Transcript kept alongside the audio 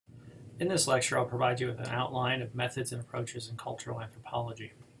In this lecture, I'll provide you with an outline of methods and approaches in cultural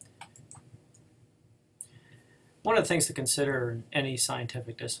anthropology. One of the things to consider in any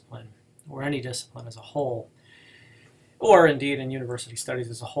scientific discipline, or any discipline as a whole, or indeed in university studies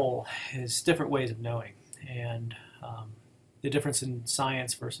as a whole, is different ways of knowing, and the difference in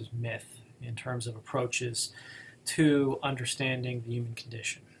science versus myth in terms of approaches to understanding the human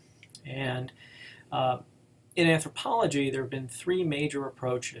condition. And in anthropology, there have been three major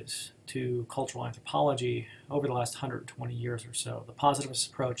approaches to cultural anthropology over the last 120 years or so: the positivist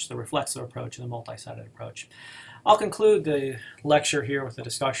approach, the reflexive approach, and the multi-sided approach. I'll conclude the lecture here with a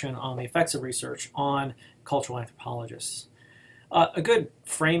discussion on the effects of research on cultural anthropologists. A good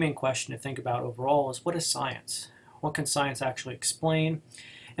framing question to think about overall is, what is science? What can science actually explain?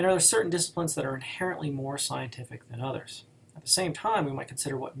 And are there certain disciplines that are inherently more scientific than others? At the same time, we might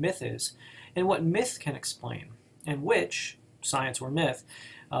consider what myth is and what myth can explain, and which, science or myth,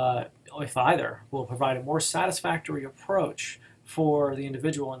 if either, will provide a more satisfactory approach for the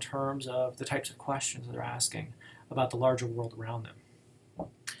individual in terms of the types of questions that they're asking about the larger world around them.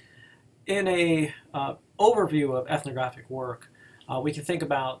 In an overview of ethnographic work, we can think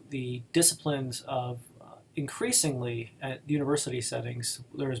about the disciplines of increasingly at university settings.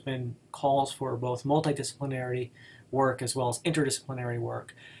 There's been calls for both multidisciplinary work as well as interdisciplinary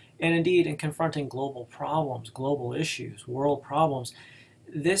work. And indeed, in confronting global problems, global issues, world problems,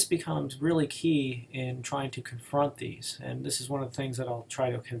 this becomes really key in trying to confront these. And this is one of the things that I'll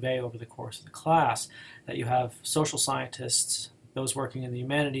try to convey over the course of the class, that you have social scientists, those working in the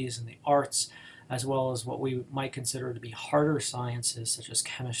humanities and the arts, as well as what we might consider to be harder sciences such as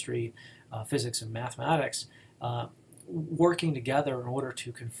chemistry, physics, and mathematics, working together in order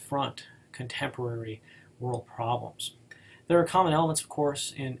to confront contemporary world problems. There are common elements, of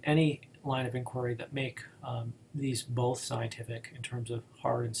course, in any line of inquiry that make these both scientific in terms of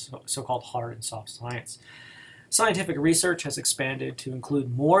hard and so-called hard and soft science. Scientific research has expanded to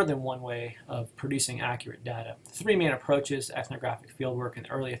include more than one way of producing accurate data. The three main approaches to ethnographic fieldwork in the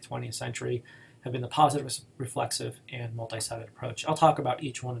early 20th century have been the positivist, reflexive, and multi-sided approach. I'll talk about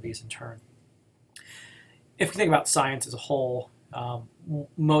each one of these in turn. If we think about science as a whole,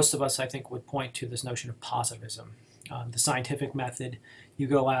 most of us, I think, would point to this notion of positivism. The scientific method, you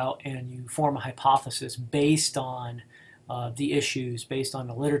go out and you form a hypothesis based on the issues, based on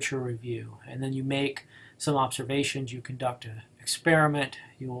the literature review, and then you make some observations, you conduct an experiment,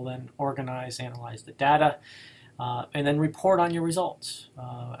 you will then organize, analyze the data, and then report on your results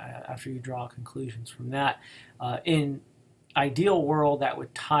after you draw conclusions from that. In ideal world, that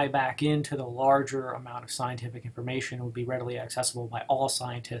would tie back into the larger amount of scientific information. It would be readily accessible by all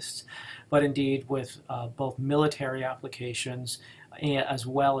scientists, but indeed with both military applications as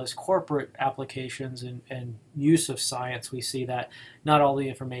well as corporate applications and use of science, we see that not all the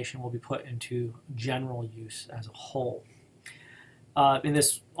information will be put into general use as a whole. And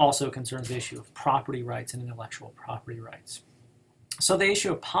this also concerns the issue of property rights and intellectual property rights. So the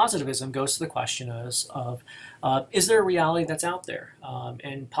issue of positivism goes to the question of is there a reality that's out there?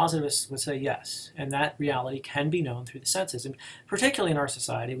 And positivists would say yes, and that reality can be known through the senses. And particularly in our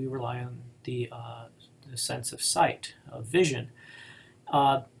society, we rely on the sense of sight, of vision.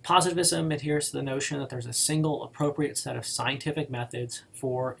 Positivism adheres to the notion that there's a single appropriate set of scientific methods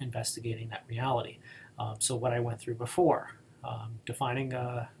for investigating that reality. So what I went through before, defining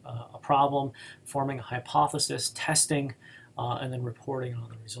a problem, forming a hypothesis, testing, and then reporting on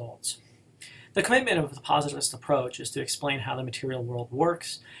the results. The commitment of the positivist approach is to explain how the material world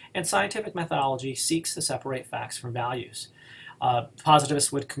works, and scientific methodology seeks to separate facts from values.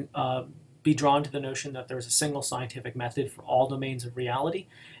 Positivists would be drawn to the notion that there's a single scientific method for all domains of reality,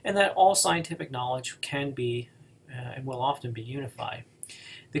 and that all scientific knowledge can be and will often be unified.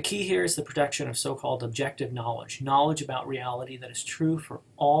 The key here is the protection of so-called objective knowledge, knowledge about reality that is true for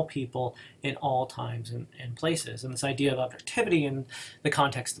all people in all times and places. And this idea of objectivity in the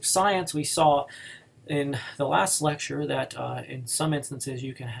context of science, we saw in the last lecture that in some instances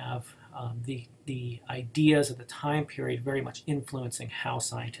you can have the ideas of the time period very much influencing how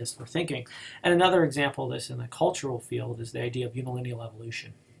scientists were thinking. And another example of this in the cultural field is the idea of unilineal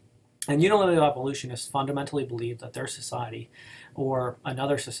evolution. And unilineal evolutionists fundamentally believed that their society, or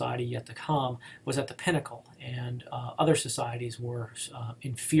another society yet to come, was at the pinnacle, and other societies were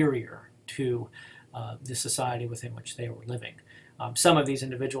inferior to the society within which they were living. Some of these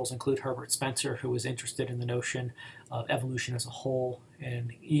individuals include Herbert Spencer, who was interested in the notion of evolution as a whole,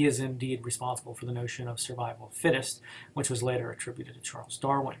 and he is indeed responsible for the notion of survival of the fittest, which was later attributed to Charles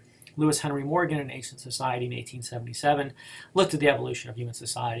Darwin. Lewis Henry Morgan in Ancient Society in 1877 looked at the evolution of human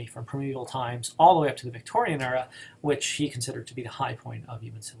society from medieval times all the way up to the Victorian era, which he considered to be the high point of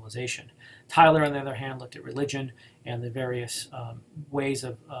human civilization. Tyler, on the other hand, looked at religion and the various ways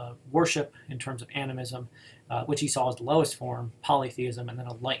of worship in terms of animism, which he saw as the lowest form, polytheism, and then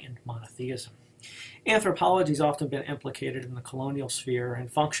enlightened monotheism. Anthropology has often been implicated in the colonial sphere,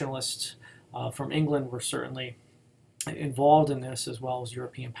 and functionalists from England were certainly involved in this, as well as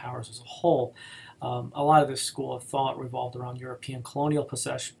European powers as a whole. A lot of this school of thought revolved around European colonial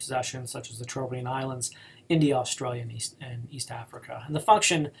possessions, such as the Trobriand Islands, India, Australia, and East Africa. And the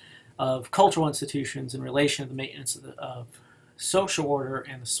function of cultural institutions in relation to the maintenance of social order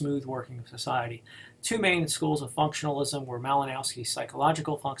and the smooth working of society. Two main schools of functionalism were Malinowski's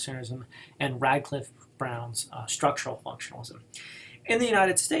psychological functionalism and Radcliffe Brown's structural functionalism. In the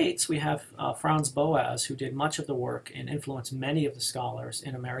United States, we have Franz Boas, who did much of the work and influenced many of the scholars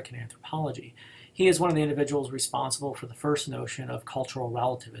in American anthropology. He is one of the individuals responsible for the first notion of cultural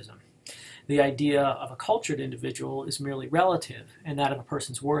relativism. The idea of a cultured individual is merely relative, and that of a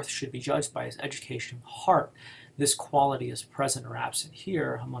person's worth should be judged by his education of heart. This quality is present or absent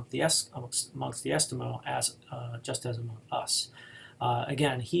here amongst the Eskimo just as among us.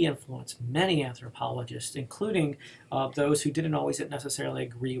 Again, he influenced many anthropologists, including those who didn't always necessarily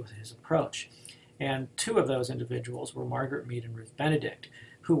agree with his approach. And two of those individuals were Margaret Mead and Ruth Benedict,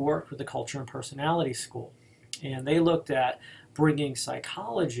 who worked with the Culture and Personality School. And they looked at bringing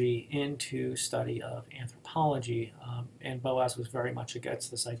psychology into study of anthropology, and Boas was very much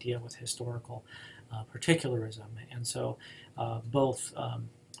against this idea with historical particularism. And so both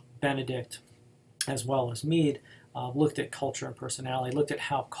Benedict as well as Mead looked at culture and personality, looked at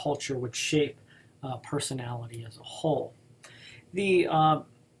how culture would shape personality as a whole. The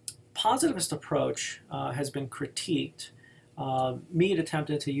positivist approach has been critiqued. Mead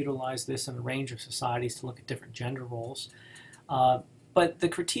attempted to utilize this in a range of societies to look at different gender roles. But the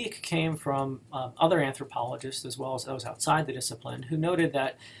critique came from other anthropologists, as well as those outside the discipline, who noted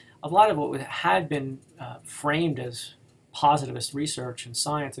that a lot of what had been framed as positivist research in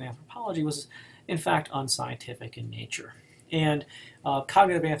science and anthropology was in fact unscientific in nature. And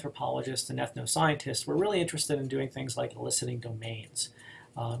cognitive anthropologists and ethnoscientists were really interested in doing things like eliciting domains,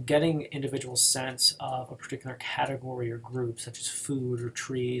 getting individuals' sense of a particular category or group, such as food or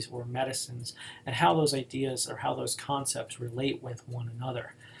trees or medicines, and how those ideas or how those concepts relate with one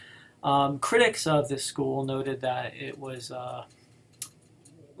another. Critics of this school noted that it was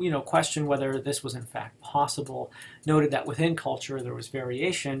questioned whether this was in fact possible, noted that within culture there was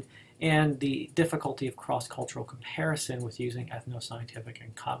variation, and the difficulty of cross-cultural comparison with using ethnoscientific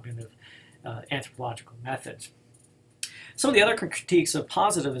and cognitive anthropological methods. Some of the other critiques of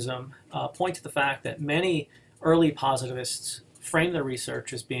positivism point to the fact that many early positivists frame their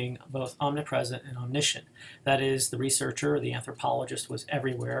research as being both omnipresent and omniscient. That is, the researcher, the anthropologist, was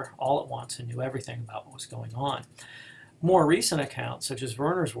everywhere, all at once, and knew everything about what was going on. More recent accounts, such as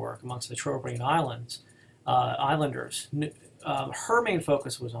Werner's work amongst the Trobriand Islanders, her main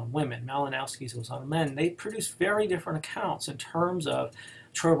focus was on women. Malinowski's was on men. They produced very different accounts in terms of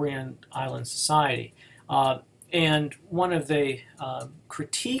Trobriand Island society. And one of the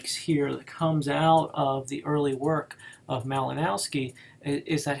critiques here that comes out of the early work of Malinowski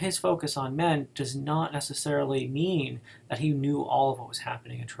is that his focus on men does not necessarily mean that he knew all of what was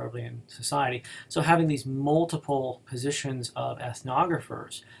happening in Trobriand society. So having these multiple positions of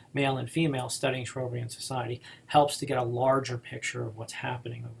ethnographers, male and female, studying Trobriand society helps to get a larger picture of what's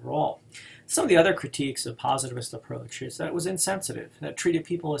happening overall. Some of the other critiques of positivist approach is that it was insensitive, that it treated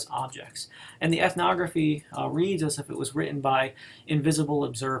people as objects. And the ethnography reads as if it was written by invisible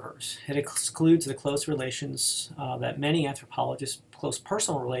observers. It excludes the close relations that many anthropologists, close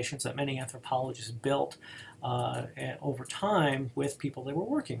personal relations that many anthropologists built over time with people they were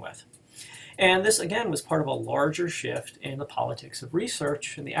working with. And this, again, was part of a larger shift in the politics of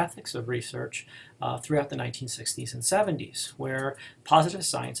research and the ethics of research throughout the 1960s and 70s, where positive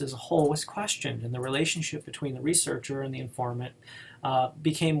science as a whole was questioned, and the relationship between the researcher and the informant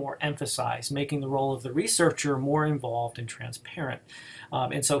became more emphasized, making the role of the researcher more involved and transparent.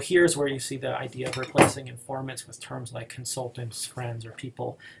 And so here's where you see the idea of replacing informants with terms like consultants, friends, or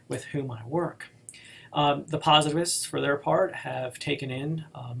people with whom I work. The positivists, for their part, have taken in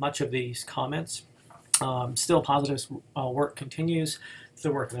much of these comments. Still, positivist work continues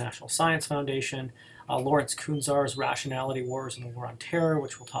through the work of the National Science Foundation, Lawrence Kunzar's Rationality Wars and the War on Terror,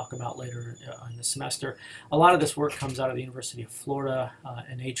 which we'll talk about later in the semester. A lot of this work comes out of the University of Florida,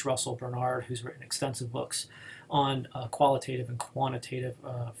 and H. Russell Bernard, who's written extensive books on qualitative and quantitative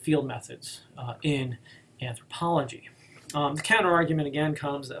field methods in anthropology. The counter-argument again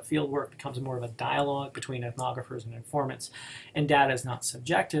comes that fieldwork becomes more of a dialogue between ethnographers and informants, and data is not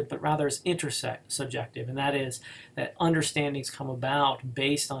subjective, but rather is intersubjective, and that is that understandings come about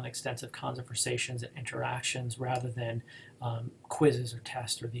based on extensive conversations and interactions rather than quizzes or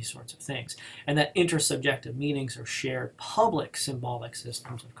tests or these sorts of things, and that intersubjective meanings are shared public symbolic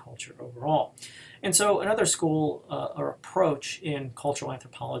systems of culture overall. And so another school or approach in cultural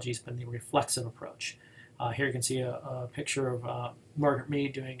anthropology has been the reflexive approach. Here you can see a picture of Margaret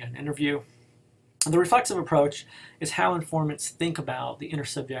Mead doing an interview. The reflexive approach is how informants think about the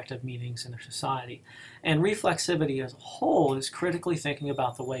intersubjective meanings in their society. And reflexivity as a whole is critically thinking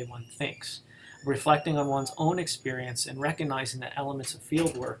about the way one thinks, reflecting on one's own experience and recognizing that elements of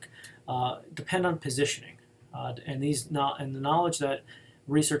fieldwork depend on positioning. And the knowledge that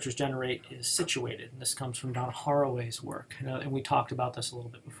researchers generate is situated. And this comes from Donna Haraway's work. And we talked about this a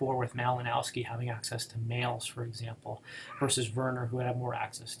little bit before with Malinowski having access to males, for example, versus Werner, who had more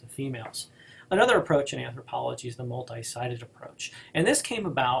access to females. Another approach in anthropology is the multi-sided approach. And this came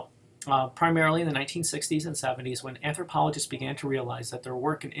about primarily in the 1960s and 70s when anthropologists began to realize that their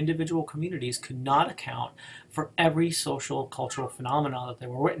work in individual communities could not account for every social cultural phenomenon that they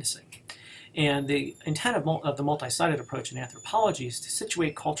were witnessing. And the intent of the multi-sided approach in anthropology is to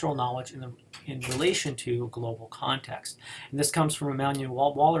situate cultural knowledge in relation to a global context. And this comes from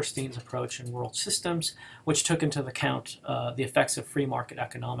Emanuel Wallerstein's approach in world systems, which took into account the effects of free market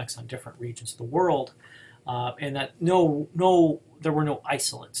economics on different regions of the world, and that there were no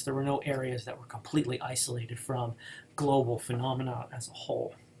isolates. There were no areas that were completely isolated from global phenomena as a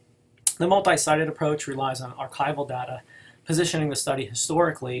whole. The multi-sided approach relies on archival data, positioning the study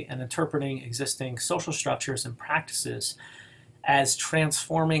historically and interpreting existing social structures and practices as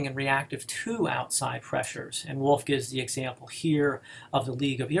transforming and reactive to outside pressures. And Wolf gives the example here of the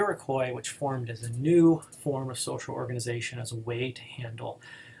League of Iroquois, which formed as a new form of social organization as a way to handle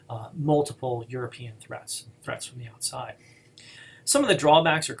multiple European threats from the outside. Some of the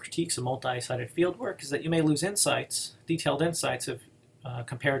drawbacks or critiques of multi-sided fieldwork is that you may lose insights, detailed insights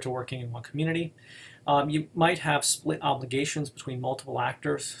compared to working in one community. You might have split obligations between multiple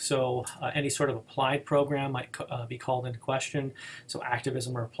actors, so any sort of applied program might be called into question, so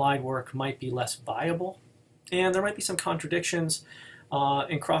activism or applied work might be less viable. And there might be some contradictions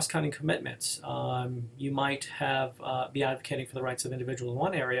in cross-cutting commitments. You might be advocating for the rights of individuals in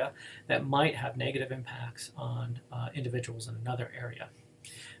one area that might have negative impacts on individuals in another area.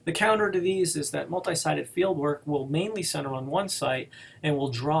 The counter to these is that multi-sided fieldwork will mainly center on one site and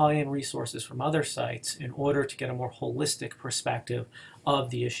will draw in resources from other sites in order to get a more holistic perspective of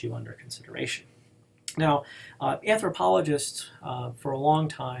the issue under consideration. Now, anthropologists for a long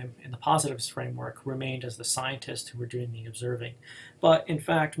time in the positivist framework remained as the scientists who were doing the observing. But in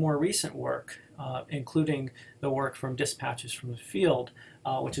fact, more recent work, including the work from Dispatches from the Field,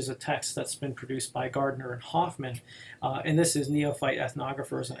 which is a text that's been produced by Gardner and Hoffman, and this is Neophyte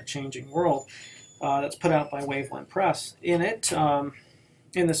Ethnographers in a Changing World, that's put out by Waveland Press. In it,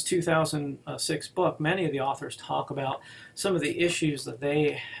 in this 2006 book, many of the authors talk about some of the issues that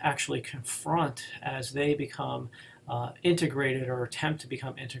they actually confront as they become integrated or attempt to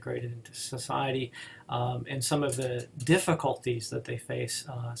become integrated into society, and some of the difficulties that they face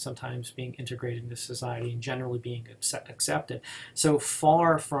sometimes being integrated into society and generally being accepted. So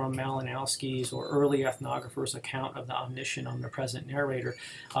far from Malinowski's or early ethnographers' account of the omniscient, omnipresent narrator,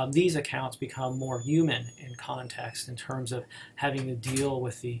 these accounts become more human in context in terms of having to deal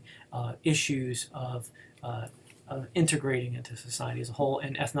with the issues of integrating into society as a whole,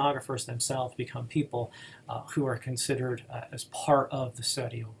 and ethnographers themselves become people who are considered as part of the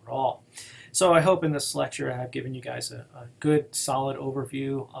study overall. So I hope in this lecture I have given you guys a good, solid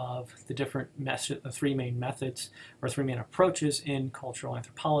overview of the different the three main methods or three main approaches in cultural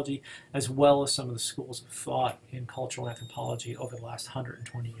anthropology, as well as some of the schools of thought in cultural anthropology over the last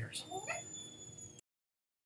 120 years.